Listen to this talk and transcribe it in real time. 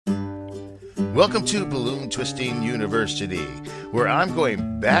Welcome to Balloon Twisting University, where I'm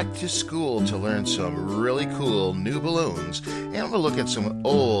going back to school to learn some really cool new balloons, and I'm going to look at some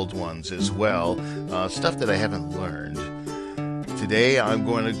old ones as well, stuff that I haven't learned. Today I'm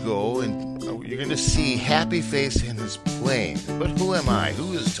going to go and you're going to see Happy Face in his plane. But who am I?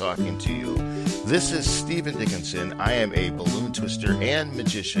 Who is talking to you? This is Stephen Dickinson. I am a balloon twister and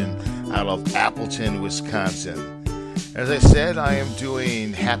magician out of Appleton, Wisconsin. As I said, I am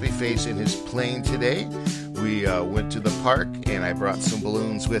doing Happy Face in his plane today. We went to the park and I brought some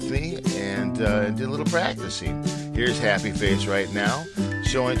balloons with me and did a little practicing. Here's Happy Face right now,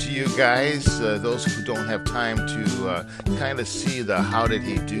 showing to you guys, those who don't have time to kind of see the how did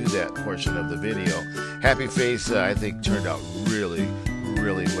he do that portion of the video. Happy Face, I think, turned out really,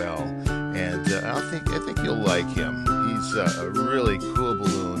 really well, and I think you'll like him. He's a really cool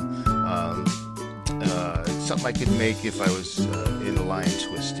balloon. It's something I could make if I was in a line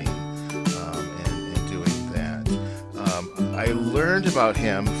twisting and doing that. I learned about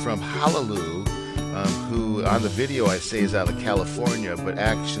him from Hallelujah, who on the video I say is out of California, but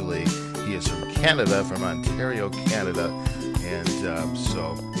actually he is from Canada, from Ontario, Canada. And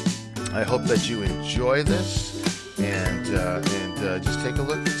so I hope that you enjoy this and just take a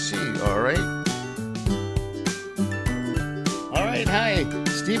look and see. All right. All right. Hi,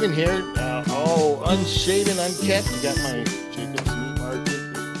 Stephen here. All unshaven, unkept. Got my Jacob's Meat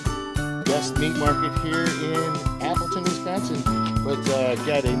Market, best meat market here in Appleton, Wisconsin. But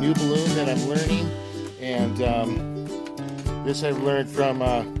got a new balloon that I'm learning, and this I've learned from.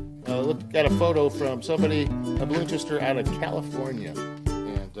 Got a photo from somebody, a balloon twister out of California,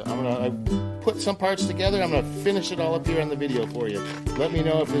 and I put some parts together. I'm gonna finish it all up here on the video for you. Let me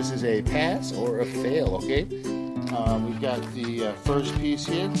know if this is a pass or a fail. Okay. We've got the first piece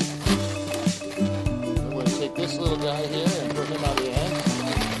here. I'm going to take this little guy here and put him on the end.